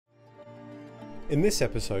In this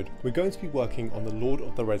episode, we're going to be working on the Lord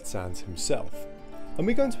of the Red Sands himself, and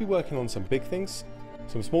we're going to be working on some big things,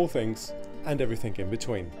 some small things, and everything in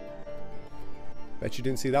between. Bet you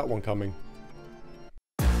didn't see that one coming.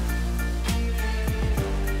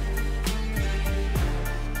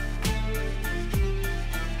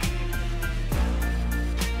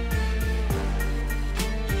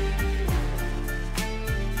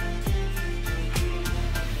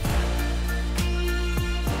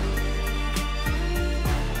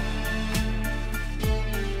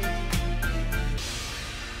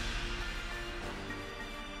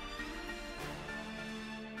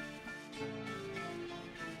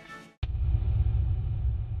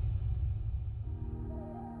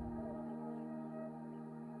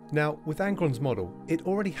 Now, with Angron's model, it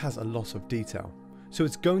already has a lot of detail, so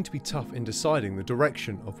it's going to be tough in deciding the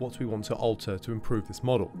direction of what we want to alter to improve this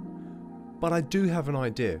model. But I do have an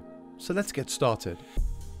idea, so let's get started.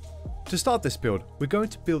 To start this build, we're going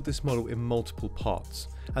to build this model in multiple parts,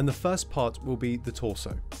 and the first part will be the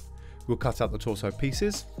torso. We'll cut out the torso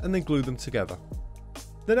pieces and then glue them together.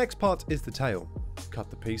 The next part is the tail. Cut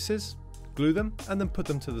the pieces, glue them, and then put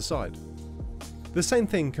them to the side. The same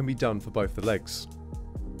thing can be done for both the legs.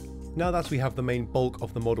 Now that we have the main bulk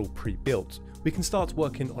of the model pre-built, we can start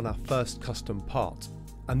working on our first custom part,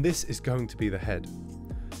 and this is going to be the head.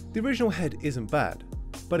 The original head isn't bad,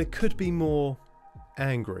 but it could be more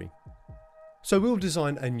angry. So we'll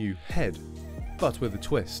design a new head, but with a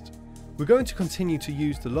twist. We're going to continue to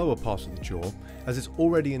use the lower part of the jaw as it's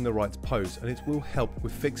already in the right pose and it will help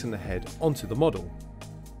with fixing the head onto the model.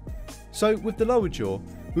 So with the lower jaw,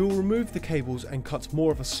 we will remove the cables and cut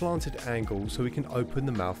more of a slanted angle so we can open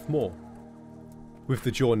the mouth more. With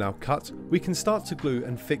the jaw now cut, we can start to glue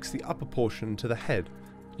and fix the upper portion to the head,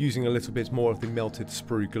 using a little bit more of the melted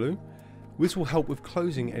sprue glue, which will help with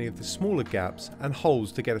closing any of the smaller gaps and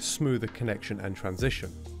holes to get a smoother connection and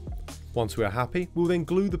transition. Once we are happy, we'll then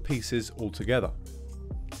glue the pieces all together.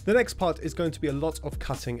 The next part is going to be a lot of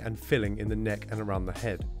cutting and filling in the neck and around the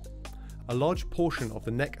head. A large portion of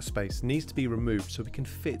the neck space needs to be removed so we can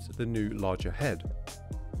fit the new larger head.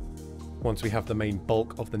 Once we have the main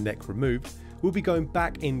bulk of the neck removed, we'll be going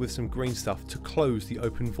back in with some green stuff to close the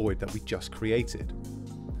open void that we just created.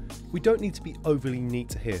 We don't need to be overly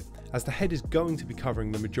neat here, as the head is going to be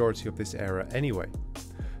covering the majority of this area anyway.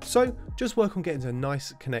 So just work on getting a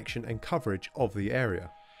nice connection and coverage of the area.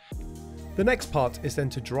 The next part is then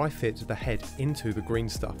to dry fit the head into the green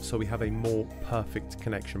stuff so we have a more perfect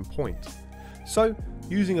connection point. So,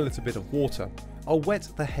 using a little bit of water, I'll wet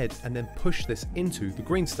the head and then push this into the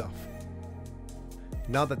green stuff.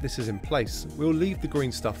 Now that this is in place, we'll leave the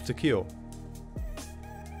green stuff to cure.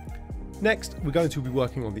 Next, we're going to be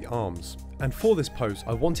working on the arms, and for this pose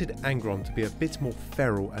I wanted Angron to be a bit more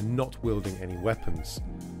feral and not wielding any weapons.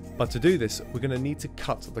 But to do this, we're going to need to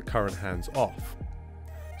cut the current hands off.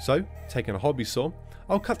 So, taking a hobby saw,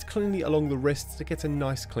 I'll cut cleanly along the wrists to get a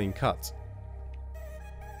nice clean cut.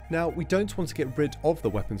 Now, we don't want to get rid of the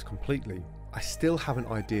weapons completely, I still have an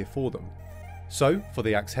idea for them. So, for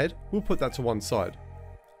the axe head, we'll put that to one side.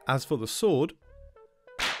 As for the sword,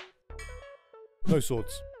 no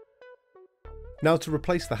swords. Now to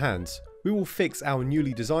replace the hands, we will fix our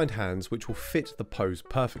newly designed hands which will fit the pose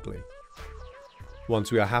perfectly.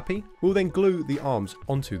 Once we are happy, we'll then glue the arms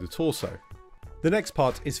onto the torso. The next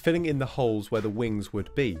part is filling in the holes where the wings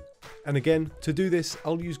would be, and again, to do this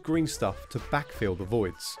I'll use green stuff to backfill the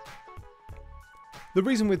voids. The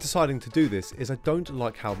reason we're deciding to do this is I don't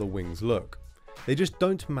like how the wings look. They just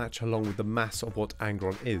don't match along with the mass of what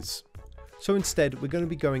Angron is. So instead we're going to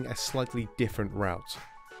be going a slightly different route.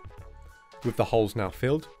 With the holes now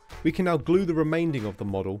filled, we can now glue the remaining of the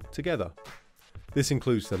model together. This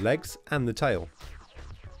includes the legs and the tail.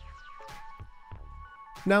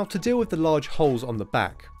 Now to deal with the large holes on the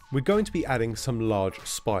back, we're going to be adding some large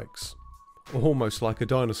spikes, almost like a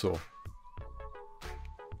dinosaur.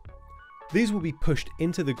 These will be pushed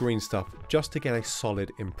into the green stuff just to get a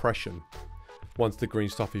solid impression. Once the green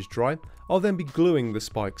stuff is dry, I'll then be gluing the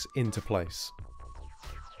spikes into place.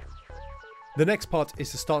 The next part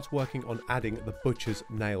is to start working on adding the butcher's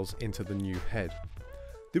nails into the new head.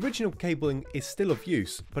 The original cabling is still of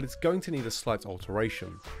use, but it's going to need a slight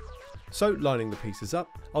alteration. So lining the pieces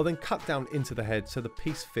up, I'll then cut down into the head so the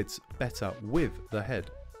piece fits better with the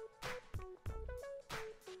head.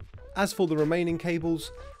 As for the remaining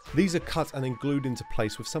cables, these are cut and then glued into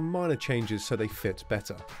place with some minor changes so they fit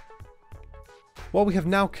better. While we have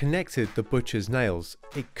now connected the butcher's nails,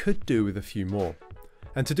 it could do with a few more.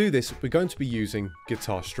 And to do this, we're going to be using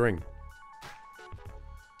guitar string.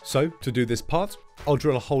 So to do this part, I'll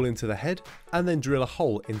drill a hole into the head and then drill a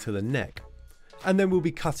hole into the neck. and then we'll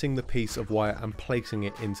be cutting the piece of wire and placing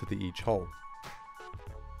it into each hole.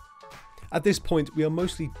 At this point we are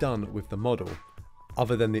mostly done with the model.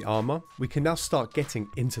 Other than the armour, we can now start getting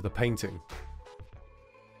into the painting.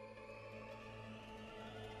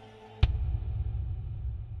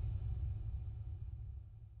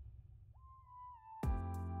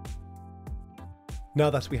 Now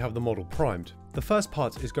that we have the model primed, the first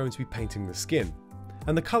part is going to be painting the skin,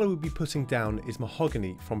 and the colour we'll be putting down is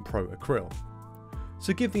mahogany from Pro Acryl.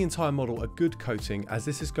 So give the entire model a good coating, as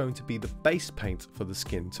this is going to be the base paint for the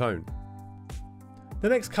skin tone. The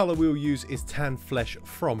next colour we will use is Tan Flesh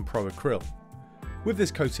from Pro Acryl. With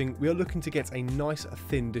this coating we are looking to get a nice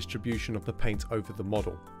thin distribution of the paint over the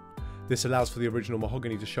model. This allows for the original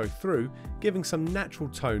mahogany to show through, giving some natural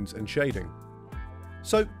tones and shading.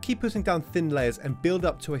 So keep putting down thin layers and build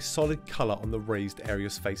up to a solid colour on the raised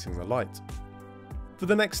areas facing the light. For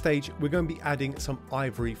the next stage we're going to be adding some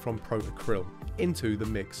ivory from Pro Acryl into the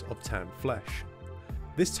mix of Tan Flesh.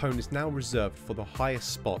 This tone is now reserved for the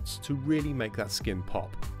highest spots to really make that skin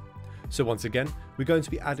pop. So once again, we're going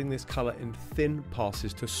to be adding this colour in thin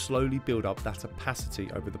passes to slowly build up that opacity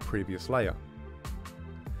over the previous layer.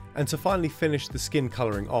 And to finally finish the skin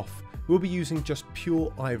colouring off, we'll be using just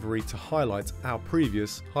pure ivory to highlight our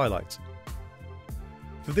previous highlight.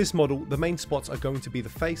 For this model, the main spots are going to be the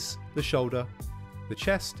face, the shoulder, the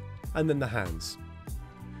chest, and then the hands.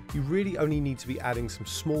 You really only need to be adding some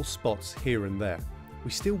small spots here and there. We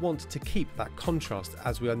still want to keep that contrast,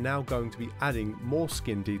 as we are now going to be adding more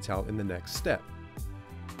skin detail in the next step.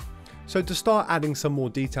 So to start adding some more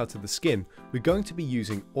detail to the skin, we're going to be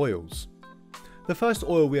using oils. The first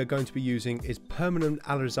oil we are going to be using is Permanent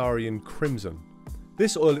Alizarian Crimson.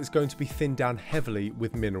 This oil is going to be thinned down heavily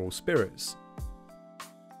with mineral spirits.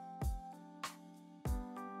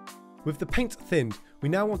 With the paint thinned, we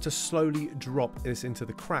now want to slowly drop this into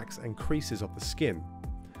the cracks and creases of the skin.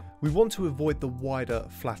 We want to avoid the wider,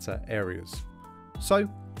 flatter areas. So,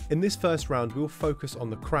 in this first round we will focus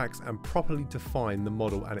on the cracks and properly define the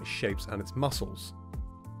model and its shapes and its muscles.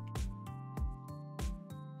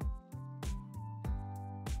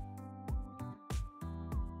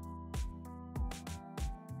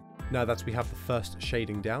 Now that we have the first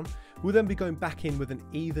shading down, we'll then be going back in with an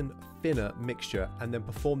even thinner mixture and then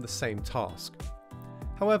perform the same task.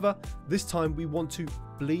 However, this time we want to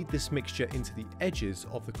bleed this mixture into the edges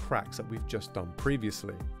of the cracks that we've just done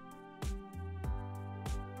previously.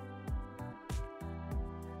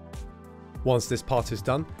 Once this part is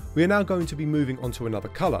done, we are now going to be moving on to another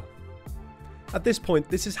colour. At this point,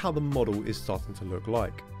 this is how the model is starting to look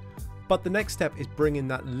like. But the next step is bringing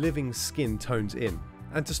that living skin tones in,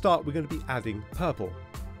 and to start we're going to be adding purple.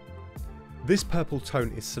 This purple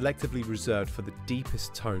tone is selectively reserved for the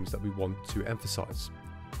deepest tones that we want to emphasise.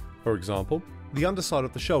 For example, the underside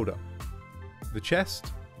of the shoulder, the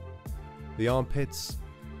chest, the armpits,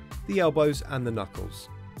 the elbows and the knuckles.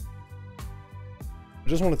 I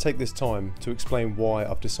just want to take this time to explain why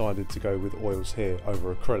I've decided to go with oils here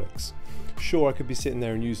over acrylics. Sure, I could be sitting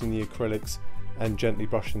there and using the acrylics and gently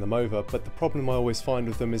brushing them over, but the problem I always find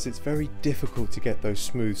with them is it's very difficult to get those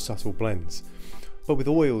smooth, subtle blends. But with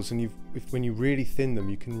oils, and when you really thin them,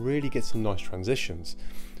 you can really get some nice transitions.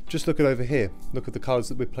 Just look at over here, look at the colours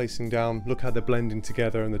that we're placing down, look how they're blending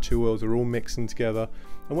together and the two oils are all mixing together,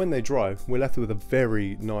 and when they dry we're left with a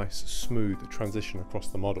very nice smooth transition across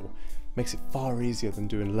the model. Makes it far easier than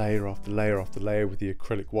doing layer after layer after layer with the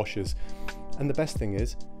acrylic washes. And the best thing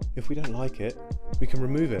is, if we don't like it, we can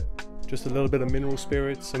remove it. Just a little bit of mineral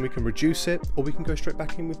spirits and we can reduce it, or we can go straight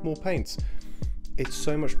back in with more paints. It's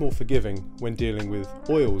so much more forgiving when dealing with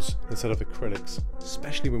oils instead of acrylics,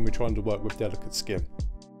 especially when we're trying to work with delicate skin.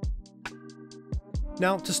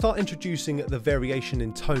 Now, to start introducing the variation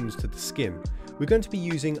in tones to the skin, we're going to be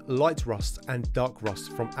using Light Rust and Dark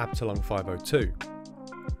Rust from Abtalung 502.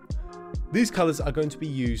 These colours are going to be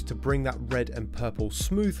used to bring that red and purple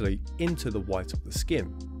smoothly into the white of the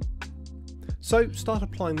skin. So start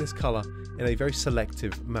applying this colour in a very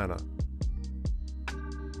selective manner.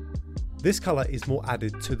 This colour is more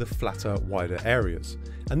added to the flatter, wider areas,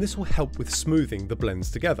 and this will help with smoothing the blends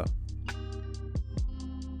together.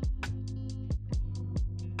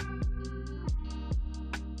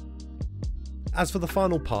 As for the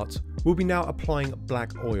final part, we'll be now applying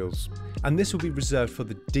black oils, and this will be reserved for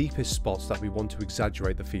the deepest spots that we want to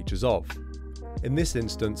exaggerate the features of. In this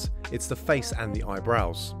instance, it's the face and the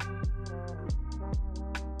eyebrows.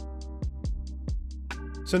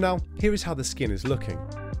 So now, here is how the skin is looking.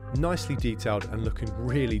 Nicely detailed and looking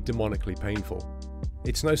really demonically painful.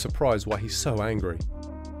 It's no surprise why he's so angry.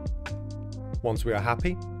 Once we are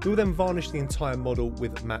happy, we will then varnish the entire model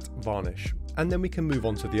with matte varnish, and then we can move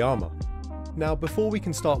on to the armour. Now before we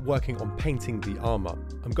can start working on painting the armour,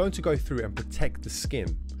 I'm going to go through and protect the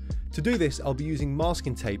skin. To do this, I'll be using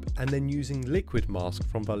masking tape and then using liquid mask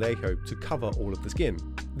from Vallejo to cover all of the skin.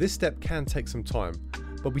 This step can take some time,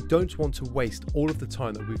 but we don't want to waste all of the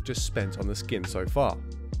time that we've just spent on the skin so far.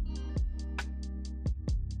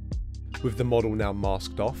 With the model now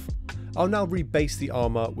masked off, I'll now rebase the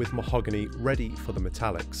armour with mahogany ready for the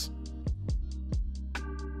metallics.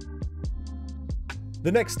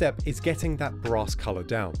 The next step is getting that brass colour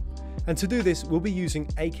down, and to do this we'll be using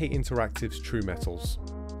AK Interactive's True Metals.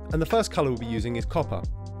 And the first colour we'll be using is copper.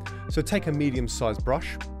 So take a medium sized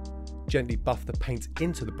brush, gently buff the paint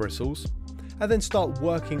into the bristles, and then start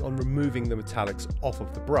working on removing the metallics off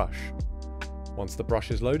of the brush. Once the brush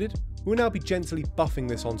is loaded, we'll now be gently buffing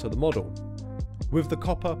this onto the model. With the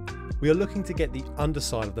copper, we are looking to get the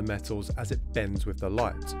underside of the metals as it bends with the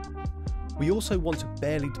light. We also want to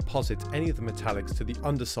barely deposit any of the metallics to the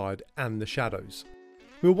underside and the shadows.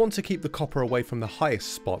 We'll want to keep the copper away from the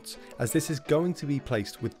highest spots, as this is going to be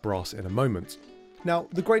placed with brass in a moment. Now,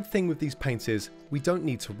 the great thing with these paints is we don't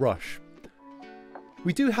need to rush.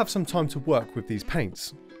 We do have some time to work with these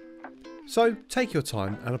paints. So take your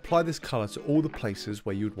time and apply this colour to all the places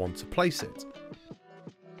where you'd want to place it.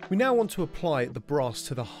 We now want to apply the brass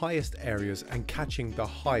to the highest areas and catching the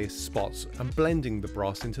highest spots and blending the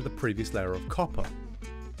brass into the previous layer of copper.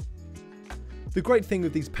 The great thing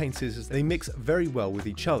with these paints is they mix very well with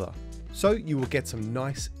each other, so you will get some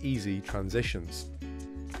nice easy transitions.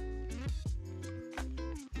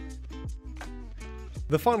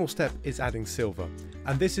 The final step is adding silver,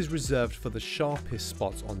 and this is reserved for the sharpest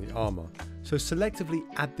spots on the armour, so selectively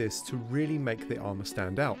add this to really make the armour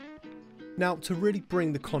stand out. Now, to really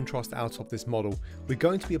bring the contrast out of this model, we're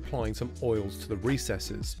going to be applying some oils to the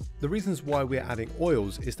recesses. The reasons why we're adding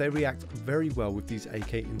oils is they react very well with these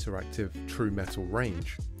AK Interactive True Metal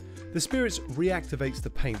range. The spirits reactivates the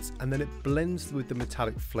paints and then it blends with the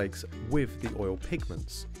metallic flakes with the oil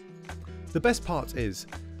pigments. The best part is,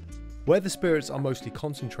 where the spirits are mostly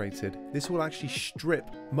concentrated, this will actually strip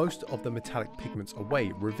most of the metallic pigments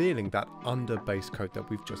away, revealing that under base coat that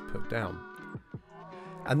we've just put down.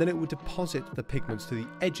 And then it will deposit the pigments to the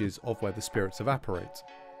edges of where the spirits evaporate.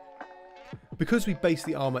 Because we base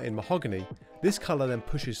the armour in mahogany, this colour then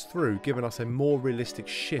pushes through, giving us a more realistic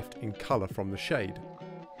shift in colour from the shade.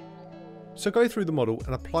 So go through the model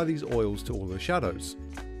and apply these oils to all the shadows.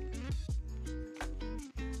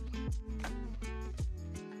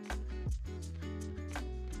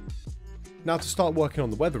 Now to start working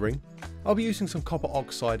on the weathering, I'll be using some copper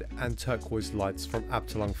oxide and turquoise lights from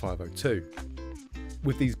Abteilung 502.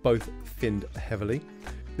 With these both thinned heavily,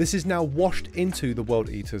 this is now washed into the World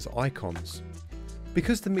Eater's icons.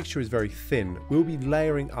 Because the mixture is very thin, we'll be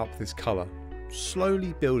layering up this colour,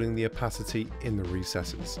 slowly building the opacity in the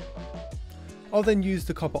recesses. I'll then use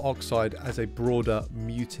the copper oxide as a broader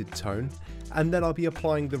muted tone, and then I'll be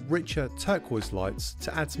applying the richer turquoise lights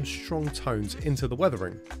to add some strong tones into the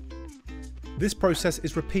weathering. This process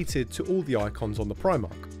is repeated to all the icons on the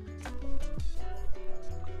Primarch.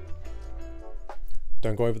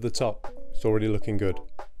 Don't go over the top, it's already looking good.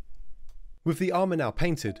 With the armour now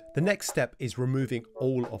painted, the next step is removing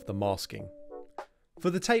all of the masking. For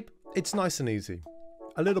the tape, it's nice and easy.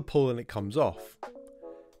 A little pull and it comes off.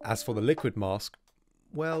 As for the liquid mask,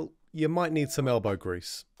 well, you might need some elbow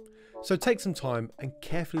grease. So take some time and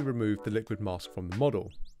carefully remove the liquid mask from the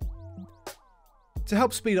model. To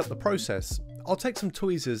help speed up the process, I'll take some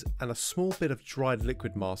tweezers and a small bit of dried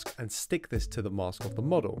liquid mask and stick this to the mask of the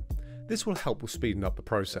model. This will help with speeding up the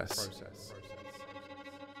process.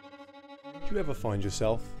 Do you ever find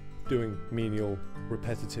yourself doing menial,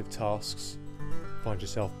 repetitive tasks? Find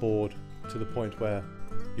yourself bored to the point where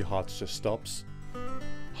your heart just stops?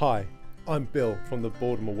 Hi, I'm Bill from the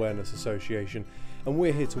Boredom Awareness Association, and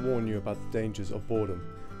we're here to warn you about the dangers of boredom.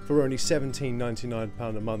 For only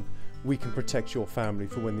 £17.99 a month, we can protect your family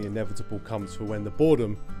for when the inevitable comes, for when the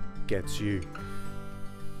boredom gets you.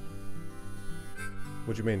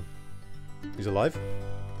 What do you mean? He's alive?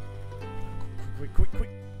 Quick.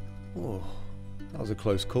 Oh, that was a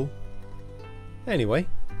close call. Anyway,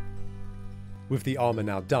 with the armour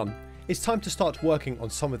now done, it's time to start working on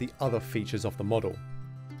some of the other features of the model.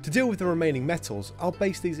 To deal with the remaining metals, I'll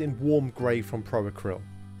base these in warm grey from Pro Acryl.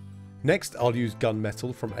 Next, I'll use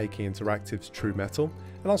gunmetal from AK Interactive's True Metal,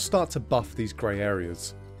 and I'll start to buff these grey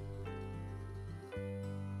areas.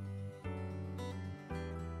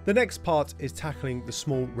 The next part is tackling the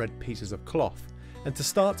small red pieces of cloth, and to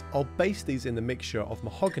start I'll base these in the mixture of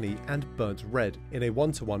mahogany and burnt red in a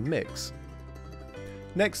 1:1 mix.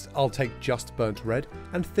 Next I'll take just burnt red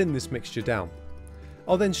and thin this mixture down.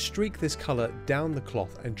 I'll then streak this colour down the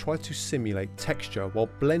cloth and try to simulate texture while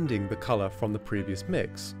blending the colour from the previous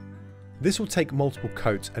mix. This will take multiple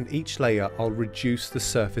coats, and each layer I'll reduce the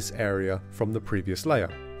surface area from the previous layer.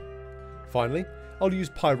 Finally, I'll use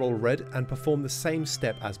Pyrrole Red and perform the same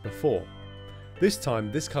step as before. This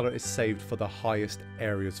time this colour is saved for the highest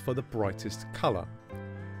areas for the brightest colour.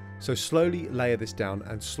 So slowly layer this down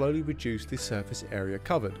and slowly reduce the surface area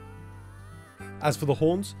covered. As for the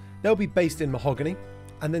horns, they'll be based in mahogany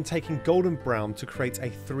and then taking golden brown to create a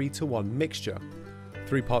 3:1 mixture.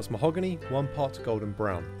 3 parts mahogany, 1 part golden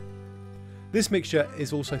brown. This mixture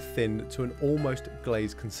is also thinned to an almost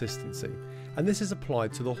glazed consistency, and this is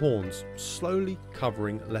applied to the horns, slowly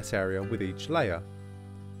covering less area with each layer.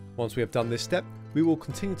 Once we have done this step, we will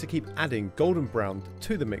continue to keep adding golden brown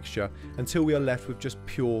to the mixture until we are left with just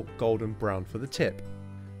pure golden brown for the tip.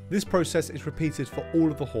 This process is repeated for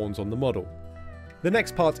all of the horns on the model. The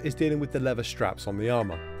next part is dealing with the leather straps on the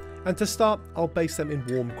armour, and to start I'll base them in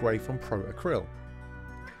warm grey from Pro Acryl.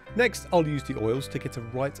 Next I'll use the oils to get a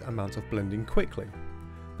right amount of blending quickly.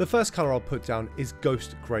 The first colour I'll put down is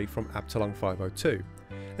Ghost Grey from Abtalung 502,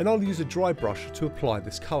 and I'll use a dry brush to apply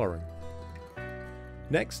this colouring.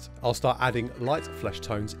 Next I'll start adding light flesh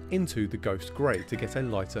tones into the Ghost Grey to get a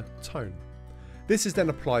lighter tone. This is then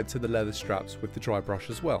applied to the leather straps with the dry brush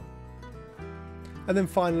as well. And then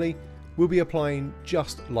finally we'll be applying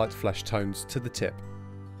just light flesh tones to the tip.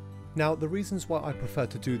 Now the reasons why I prefer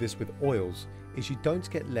to do this with oils is you don't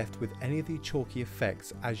get left with any of the chalky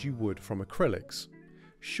effects as you would from acrylics.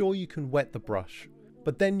 Sure, you can wet the brush,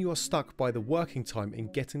 but then you are stuck by the working time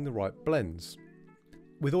in getting the right blends.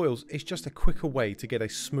 With oils, it's just a quicker way to get a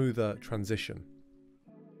smoother transition.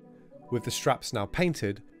 With the straps now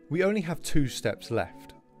painted, we only have 2 steps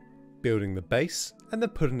left: building the base and then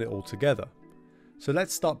putting it all together. So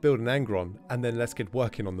let's start building Angron and then let's get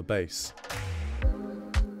working on the base.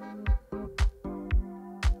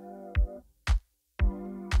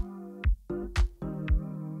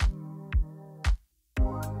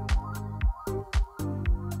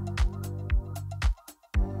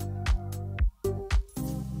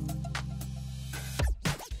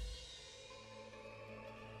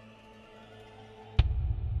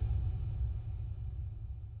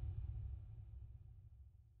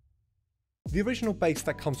 The original base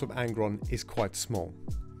that comes from Angron is quite small,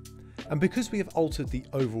 and because we have altered the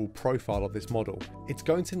overall profile of this model, it's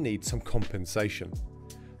going to need some compensation.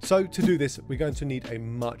 So to do this, we're going to need a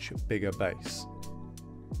much bigger base.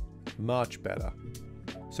 Much better.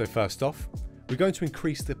 So first off, we're going to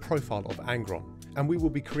increase the profile of Angron, and we will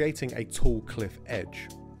be creating a tall cliff edge.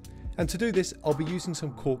 And to do this, I'll be using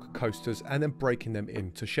some cork coasters and then breaking them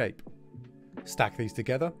into shape. Stack these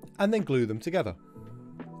together and then glue them together.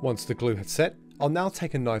 Once the glue has set, I'll now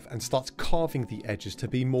take a knife and start carving the edges to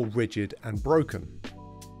be more rigid and broken.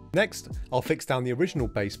 Next, I'll fix down the original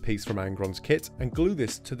base piece from Angron's kit and glue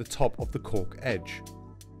this to the top of the cork edge.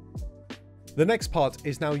 The next part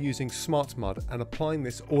is now using Smart Mud and applying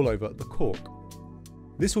this all over the cork.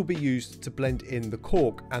 This will be used to blend in the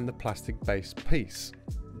cork and the plastic base piece.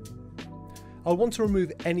 I'll want to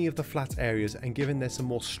remove any of the flat areas and give in there some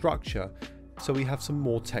more structure so we have some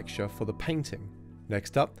more texture for the painting.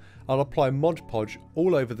 Next up, I'll apply Mod Podge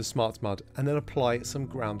all over the Smart Mud and then apply some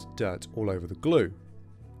ground dirt all over the glue.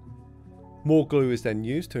 More glue is then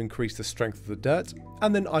used to increase the strength of the dirt,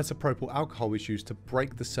 and then isopropyl alcohol is used to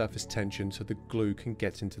break the surface tension so the glue can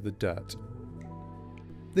get into the dirt.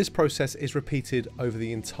 This process is repeated over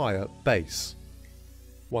the entire base.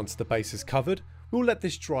 Once the base is covered, we'll let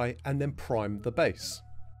this dry and then prime the base.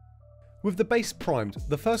 With the base primed,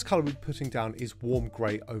 the first colour we're putting down is warm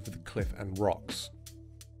grey over the cliff and rocks.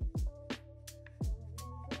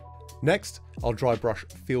 Next, I'll dry brush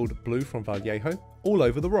Field Blue from Vallejo all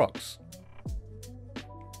over the rocks.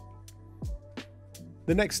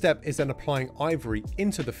 The next step is then applying Ivory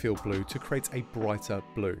into the Field Blue to create a brighter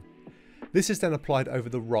blue. This is then applied over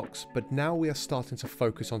the rocks, but now we are starting to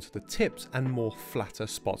focus onto the tips and more flatter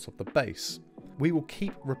spots of the base. We will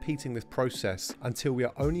keep repeating this process until we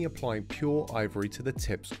are only applying pure ivory to the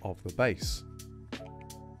tips of the base.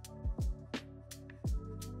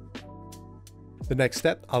 The next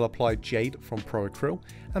step, I'll apply Jade from Pro Acryl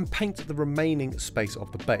and paint the remaining space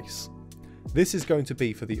of the base. This is going to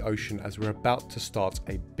be for the ocean as we're about to start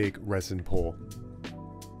a big resin pour.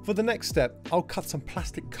 For the next step, I'll cut some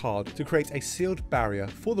plastic card to create a sealed barrier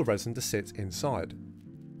for the resin to sit inside.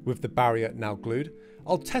 With the barrier now glued,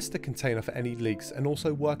 I'll test the container for any leaks and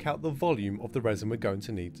also work out the volume of the resin we're going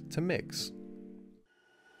to need to mix.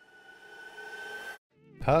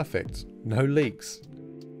 Perfect, no leaks.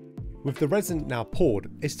 With the resin now poured,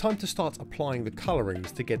 it's time to start applying the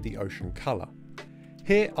colourings to get the ocean colour.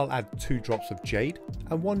 Here I'll add 2 drops of jade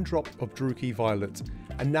and 1 drop of Druchii violet,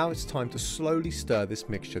 and now it's time to slowly stir this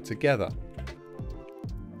mixture together.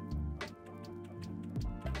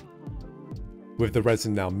 With the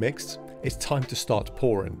resin now mixed, it's time to start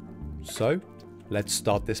pouring. So let's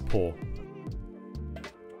start this pour.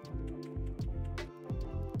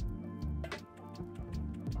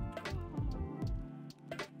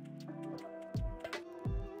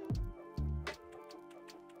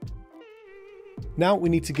 Now we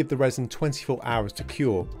need to give the resin 24 hours to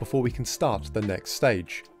cure before we can start the next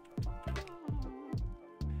stage.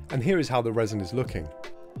 And here is how the resin is looking.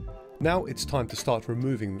 Now it's time to start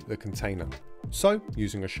removing the container. So,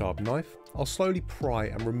 using a sharp knife, I'll slowly pry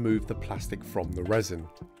and remove the plastic from the resin.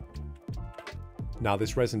 Now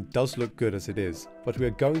this resin does look good as it is, but we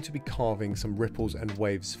are going to be carving some ripples and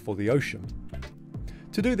waves for the ocean.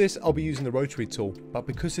 To do this, I'll be using the rotary tool, but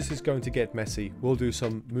because this is going to get messy, we'll do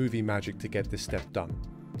some movie magic to get this step done.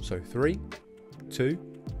 So 3, 2,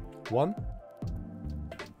 1.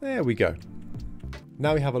 There we go.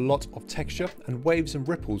 Now we have a lot of texture and waves and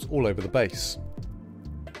ripples all over the base.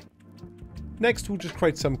 Next, we'll just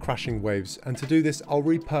create some crashing waves, and to do this, I'll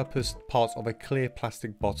repurpose parts of a clear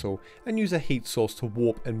plastic bottle and use a heat source to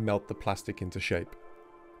warp and melt the plastic into shape.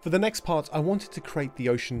 For the next part, I wanted to create the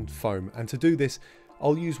ocean foam, and to do this,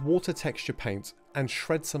 I'll use water texture paint and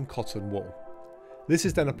shred some cotton wool. This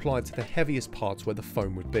is then applied to the heaviest parts where the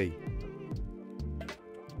foam would be.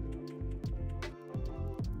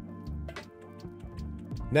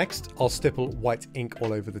 Next, I'll stipple white ink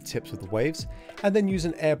all over the tips of the waves, and then use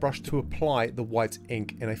an airbrush to apply the white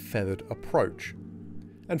ink in a feathered approach.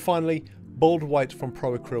 And finally, bold white from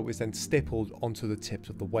Pro Acryl is then stippled onto the tips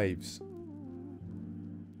of the waves.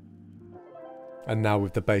 And now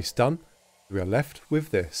with the base done, we are left with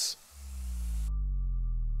this.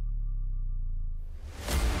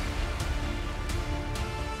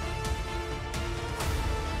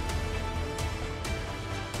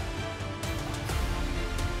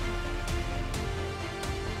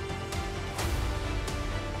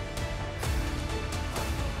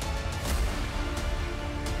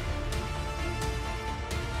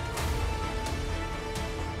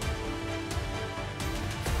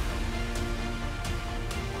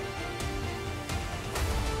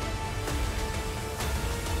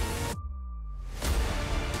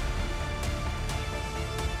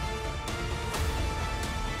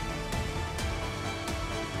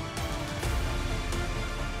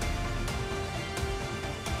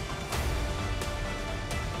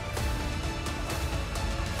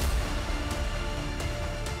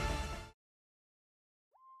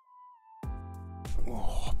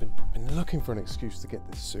 Oh, I've been looking for an excuse to get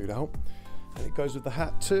this suit out, and it goes with the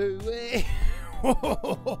hat too.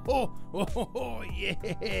 Oh,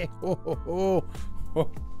 yeah.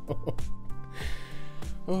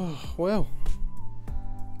 Oh, well,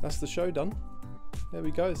 that's the show done. There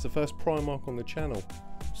we go. It's the first Primarch on the channel.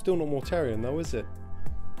 Still not Mortarion though, is it?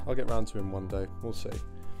 I'll get round to him one day. We'll see.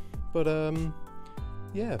 But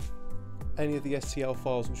yeah. Any of the STL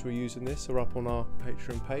files which we're using this are up on our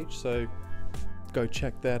Patreon page, so go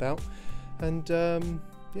check that out. And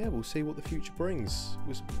yeah, we'll see what the future brings.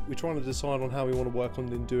 We're trying to decide on how we want to work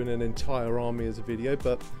on doing an entire army as a video,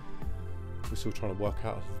 but we're still trying to work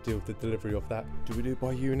out how to deal with the delivery of that. Do we do it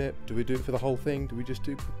by unit? Do we do it for the whole thing? Do we just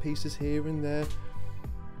do pieces here and there?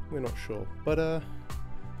 We're not sure. But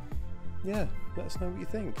yeah, let us know what you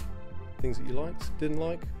think. Things that you liked, didn't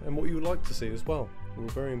like, and what you would like to see as well. They're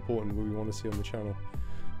very important what we want to see on the channel.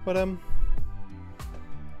 But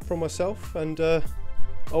from myself and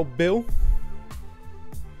old Bill,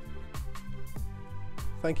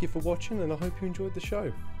 thank you for watching, and I hope you enjoyed the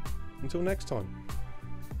show. Until next time.